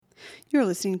You're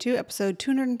listening to episode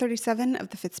 237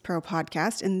 of the FitzPro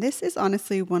podcast, and this is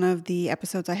honestly one of the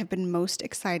episodes I have been most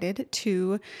excited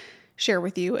to share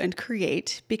with you and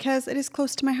create because it is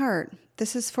close to my heart.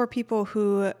 This is for people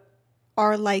who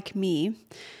are like me.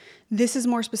 This is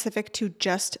more specific to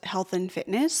just health and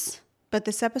fitness, but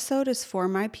this episode is for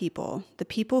my people, the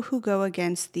people who go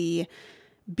against the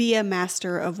be a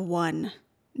master of one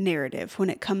narrative when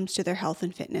it comes to their health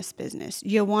and fitness business.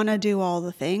 You want to do all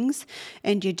the things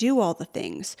and you do all the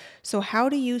things. So how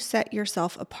do you set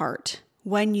yourself apart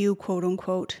when you quote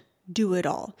unquote do it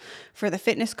all? For the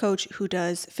fitness coach who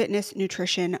does fitness,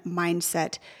 nutrition,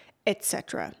 mindset,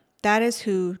 etc. That is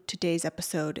who today's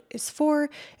episode is for.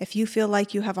 If you feel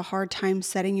like you have a hard time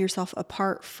setting yourself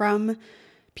apart from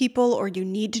people, or you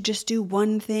need to just do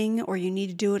one thing, or you need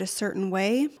to do it a certain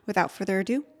way, without further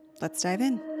ado, let's dive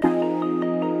in.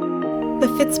 The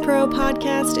FitzPro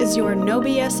podcast is your no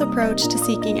BS approach to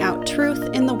seeking out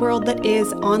truth in the world that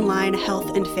is online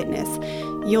health and fitness.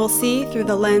 You'll see through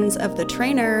the lens of the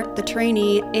trainer, the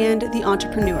trainee, and the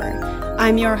entrepreneur.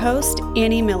 I'm your host,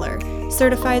 Annie Miller,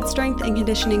 certified strength and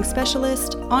conditioning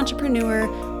specialist, entrepreneur,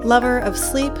 lover of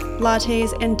sleep,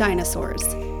 lattes, and dinosaurs,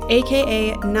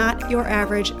 aka not your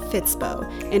average Fitspo,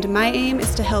 and my aim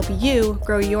is to help you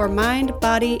grow your mind,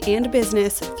 body, and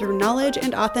business through knowledge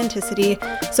and authenticity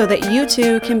so that you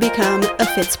too can become a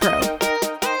FitzPro.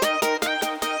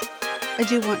 I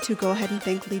do want to go ahead and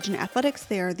thank Legion Athletics.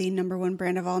 They are the number one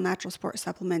brand of all natural sport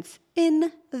supplements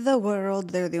in the world.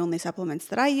 They're the only supplements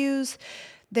that I use.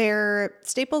 They're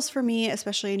staples for me,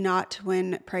 especially not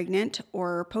when pregnant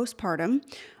or postpartum.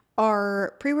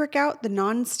 Our pre-workout, the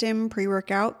non-stim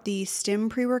pre-workout, the stim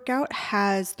pre-workout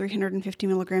has 350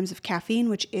 milligrams of caffeine,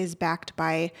 which is backed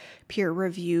by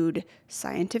peer-reviewed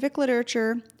scientific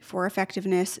literature for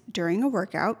effectiveness during a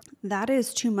workout. That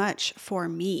is too much for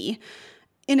me,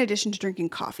 in addition to drinking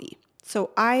coffee.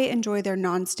 So I enjoy their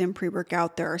non-stim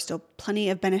pre-workout. There are still plenty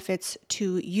of benefits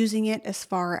to using it as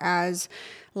far as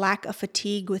lack of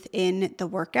fatigue within the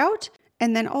workout.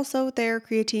 And then also their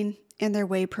creatine and their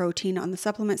whey protein on the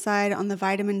supplement side. On the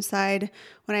vitamin side,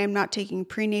 when I am not taking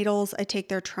prenatals, I take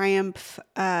their Triumph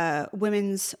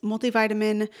Women's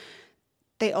Multivitamin.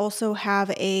 They also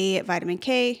have a vitamin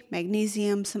K,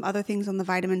 magnesium, some other things on the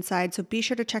vitamin side. So be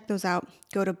sure to check those out.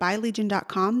 Go to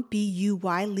buylegion.com,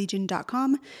 B-U-Y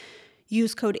legion.com.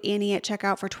 Use code Annie at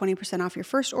checkout for 20% off your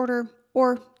first order,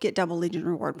 or get double Legion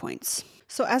reward points.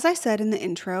 So as I said in the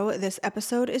intro, this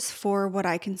episode is for what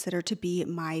I consider to be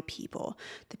my people.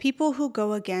 The people who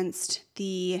go against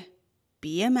the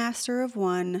be a master of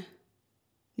one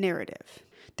narrative.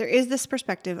 There is this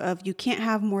perspective of you can't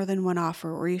have more than one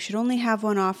offer, or you should only have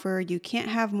one offer. You can't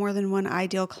have more than one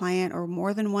ideal client or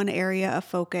more than one area of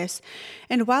focus.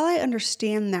 And while I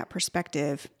understand that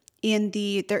perspective,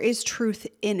 there is truth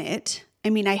in it. I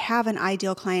mean, I have an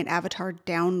ideal client avatar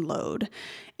download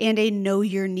and a know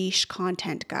your niche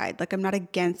content guide. Like, I'm not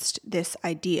against this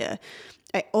idea.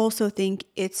 I also think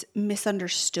it's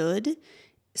misunderstood,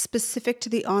 specific to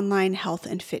the online health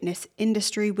and fitness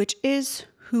industry, which is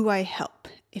who I help.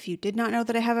 If you did not know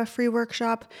that I have a free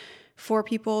workshop for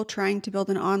people trying to build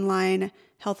an online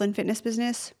health and fitness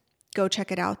business, go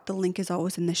check it out. The link is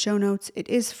always in the show notes. It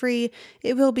is free.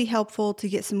 It will be helpful to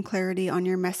get some clarity on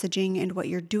your messaging and what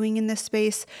you're doing in this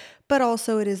space, but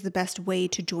also it is the best way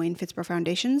to join FitzPro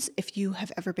Foundations if you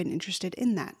have ever been interested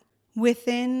in that.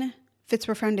 Within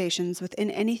FitzPro Foundations, within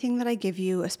anything that I give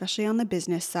you, especially on the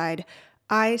business side,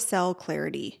 I sell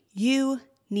clarity. You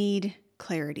need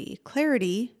clarity.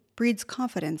 Clarity breeds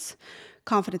confidence.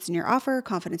 Confidence in your offer,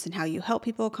 confidence in how you help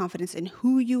people, confidence in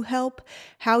who you help,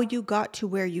 how you got to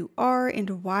where you are,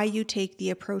 and why you take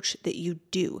the approach that you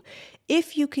do.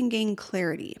 If you can gain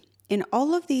clarity in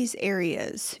all of these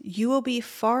areas, you will be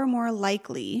far more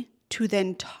likely to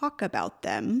then talk about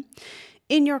them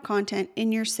in your content,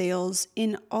 in your sales,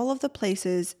 in all of the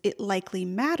places it likely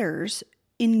matters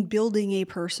in building a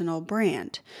personal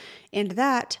brand. And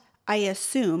that, I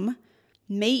assume,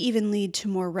 may even lead to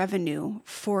more revenue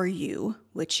for you,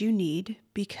 which you need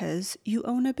because you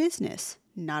own a business,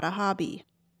 not a hobby.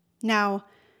 Now,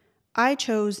 I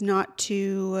chose not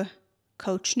to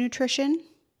coach nutrition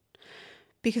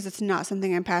because it's not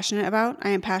something I'm passionate about.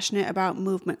 I am passionate about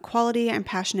movement quality. I'm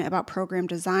passionate about program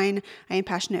design. I am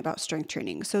passionate about strength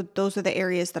training. So those are the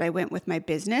areas that I went with my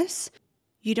business.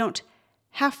 You don't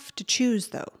have to choose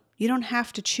though. You don't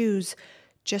have to choose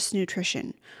just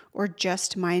nutrition or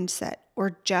just mindset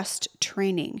or just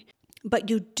training. But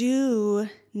you do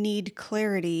need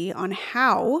clarity on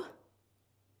how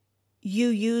you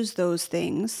use those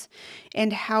things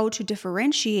and how to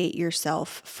differentiate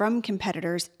yourself from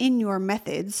competitors in your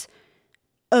methods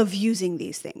of using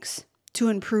these things. to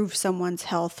improve someone's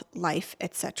health, life,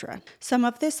 etc. Some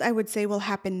of this I would say will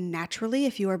happen naturally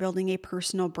if you are building a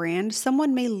personal brand.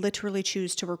 Someone may literally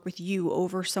choose to work with you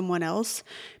over someone else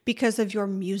because of your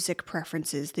music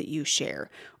preferences that you share,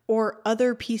 or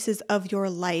other pieces of your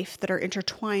life that are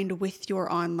intertwined with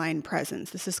your online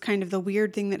presence. This is kind of the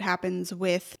weird thing that happens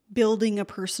with building a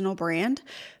personal brand,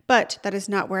 but that is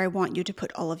not where I want you to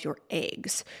put all of your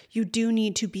eggs. You do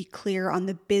need to be clear on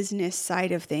the business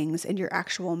side of things and your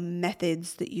actual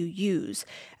methods that you use.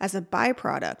 As a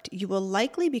byproduct, you will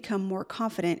likely become more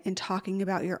confident in talking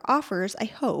about your offers, I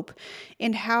hope,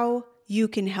 and how you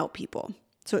can help people.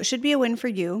 So it should be a win for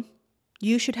you.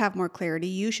 You should have more clarity,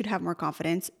 you should have more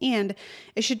confidence, and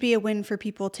it should be a win for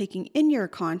people taking in your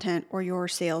content or your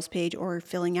sales page or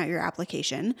filling out your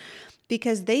application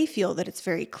because they feel that it's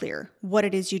very clear what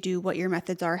it is you do, what your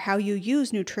methods are, how you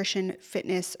use nutrition,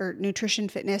 fitness,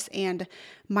 and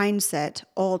mindset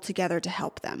all together to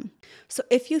help them. So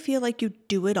if you feel like you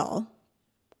do it all,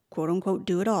 quote unquote,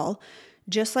 do it all,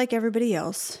 just like everybody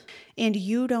else, and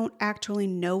you don't actually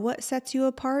know what sets you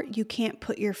apart, you can't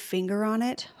put your finger on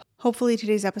it, hopefully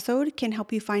today's episode can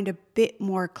help you find a bit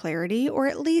more clarity, or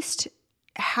at least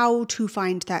how to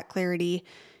find that clarity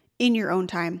in your own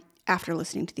time after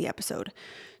listening to the episode.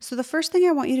 So the first thing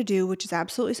I want you to do, which is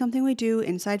absolutely something we do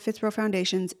inside FitzPro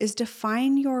Foundations, is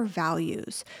define your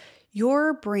values.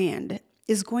 Your brand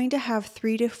is going to have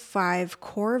 3 to 5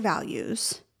 core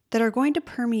values that are going to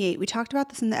permeate. We talked about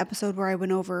this in the episode where I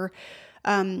went over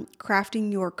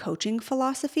crafting your coaching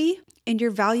philosophy, and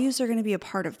your values are going to be a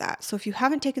part of that. So if you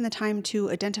haven't taken the time to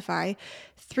identify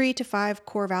 3 to 5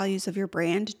 core values of your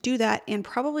brand, do that and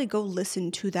probably go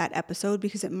listen to that episode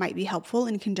because it might be helpful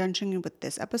in conjunction with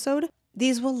this episode.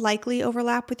 These will likely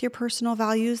overlap with your personal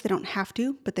values. They don't have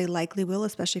to, but they likely will,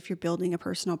 especially if you're building a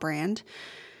personal brand.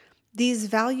 These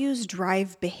values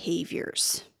drive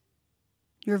behaviors.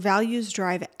 Your values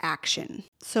drive action.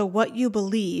 So what you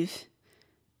believe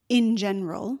in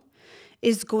general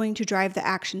is going to drive the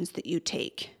actions that you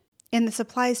take. And this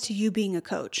applies to you being a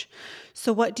coach.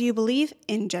 So what do you believe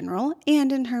in general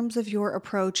and in terms of your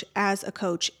approach as a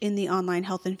coach in the online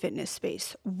health and fitness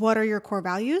space? What are your core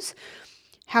values?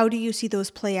 How do you see those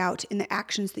play out in the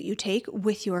actions that you take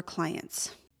with your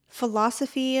clients?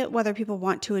 Philosophy, whether people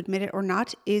want to admit it or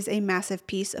not, is a massive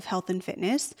piece of health and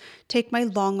fitness. Take my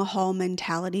long haul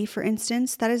mentality, for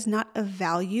instance. That is not a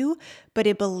value, but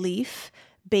a belief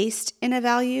based in a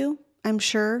value, I'm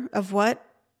sure, of what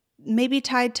may be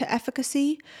tied to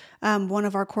efficacy. One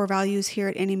of our core values here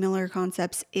at Annie Miller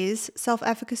Concepts is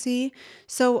self-efficacy.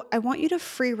 So I want you to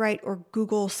free write or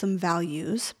Google some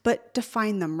values, but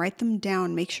define them, write them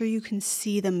down, make sure you can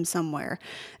see them somewhere.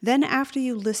 Then after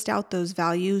you list out those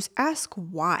values, ask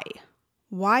why.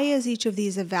 Why is each of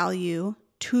these a value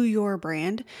to your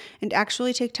brand? And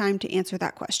actually take time to answer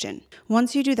that question.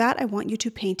 Once you do that, I want you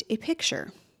to paint a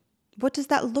picture. What does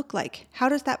that look like? How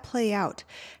does that play out?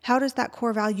 How does that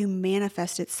core value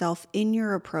manifest itself in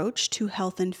your approach to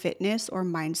health and fitness or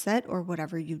mindset or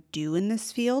whatever you do in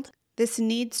this field? This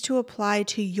needs to apply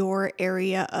to your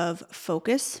area of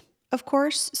focus, of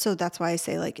course. So that's why I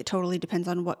say it totally depends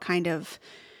on what kind of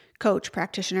coach,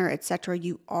 practitioner, etc.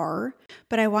 you are.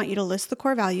 But I want you to list the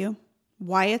core value,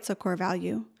 why it's a core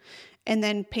value, and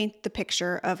then paint the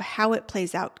picture of how it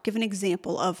plays out. Give an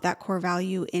example of that core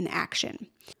value in action.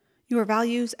 Your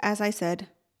values, as I said,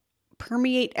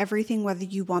 permeate everything whether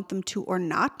you want them to or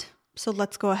not. So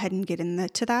let's go ahead and get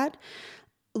into that.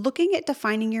 Looking at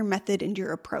defining your method and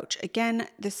your approach. Again,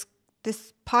 this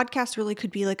podcast really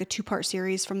could be like a 2-part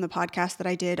series from the podcast that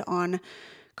I did on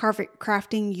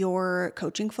crafting your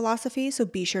coaching philosophy. So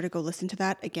be sure to go listen to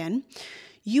that again.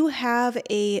 You have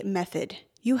a method.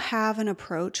 You have an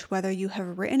approach, whether you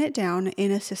have written it down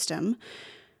in a system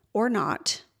or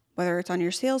not, whether it's on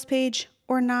your sales page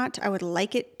or not. I would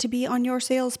like it to be on your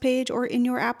sales page or in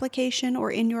your application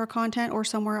or in your content or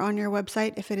somewhere on your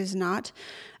website if it is not.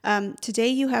 Today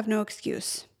you have no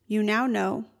excuse. You now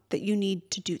know that you need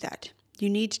to do that. You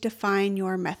need to define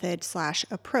your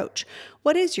method/approach.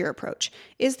 What is your approach?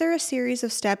 Is there a series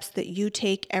of steps that you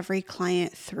take every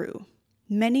client through?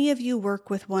 Many of you work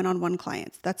with one-on-one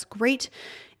clients. That's great.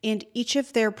 And each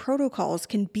of their protocols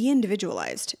can be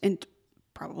individualized and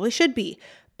probably should be.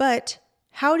 But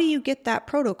how do you get that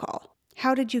protocol?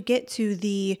 How did you get to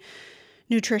the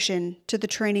nutrition, to the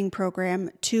training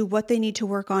program, to what they need to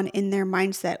work on in their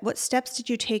mindset? What steps did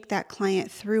you take that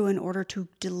client through in order to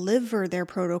deliver their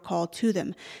protocol to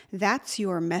them? That's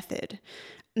your method.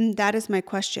 And that is my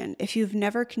question. If you've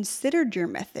never considered your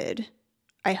method,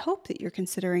 I hope that you're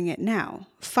considering it now.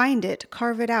 Find it,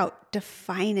 carve it out,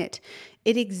 define it.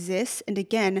 It exists. And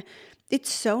again,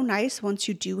 It's so nice once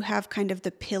you do have kind of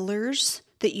the pillars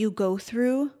that you go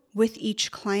through with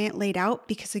each client laid out,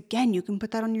 because again, you can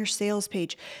put that on your sales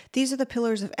page. These are the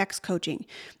pillars of X coaching.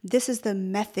 This is the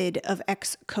method of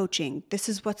X coaching. This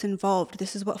is what's involved.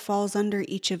 This is what falls under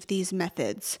each of these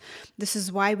methods. This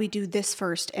is why we do this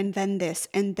first and then this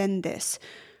and then this.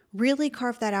 Really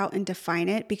carve that out and define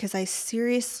it, because I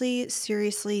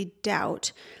seriously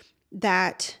doubt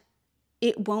that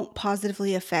it won't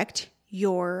positively affect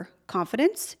your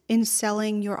confidence in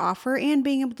selling your offer and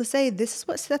being able to say, this is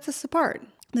what sets us apart.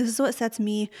 This is what sets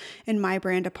me and my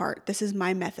brand apart. This is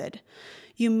my method.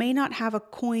 You may not have a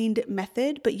coined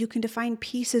method, but you can define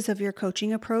pieces of your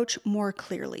coaching approach more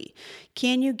clearly.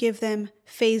 Can you give them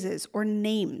phases or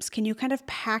names? Can you kind of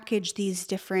package these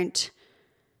different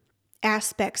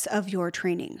aspects of your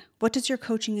training? What does your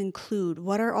coaching include?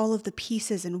 What are all of the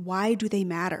pieces and why do they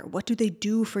matter? What do they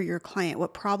do for your client?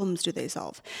 What problems do they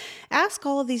solve? Ask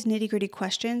all of these nitty-gritty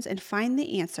questions and find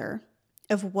the answer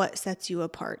of what sets you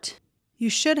apart. You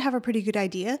should have a pretty good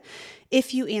idea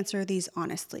if you answer these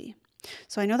honestly.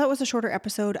 So I know that was a shorter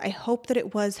episode. I hope that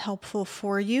it was helpful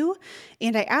for you.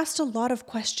 And I asked a lot of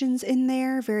questions in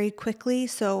there very quickly.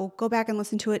 So go back and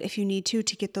listen to it if you need to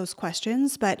get those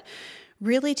questions. But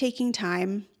really taking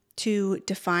time to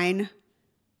define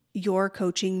your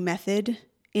coaching method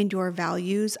and your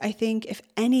values, I think, if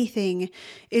anything,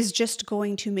 is just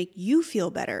going to make you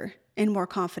feel better and more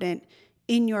confident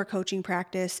in your coaching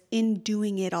practice, in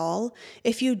doing it all,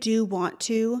 if you do want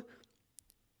to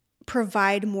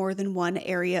provide more than one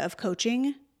area of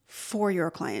coaching for your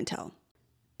clientele.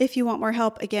 If you want more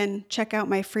help, again, check out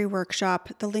my free workshop.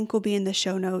 The link will be in the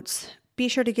show notes. Be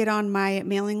sure to get on my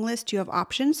mailing list. You have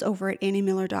options over at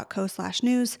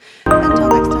anniemiller.co/news. Until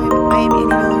next time, I am Annie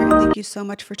Miller, and thank you so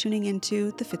much for tuning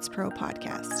into the FitzPro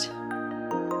podcast.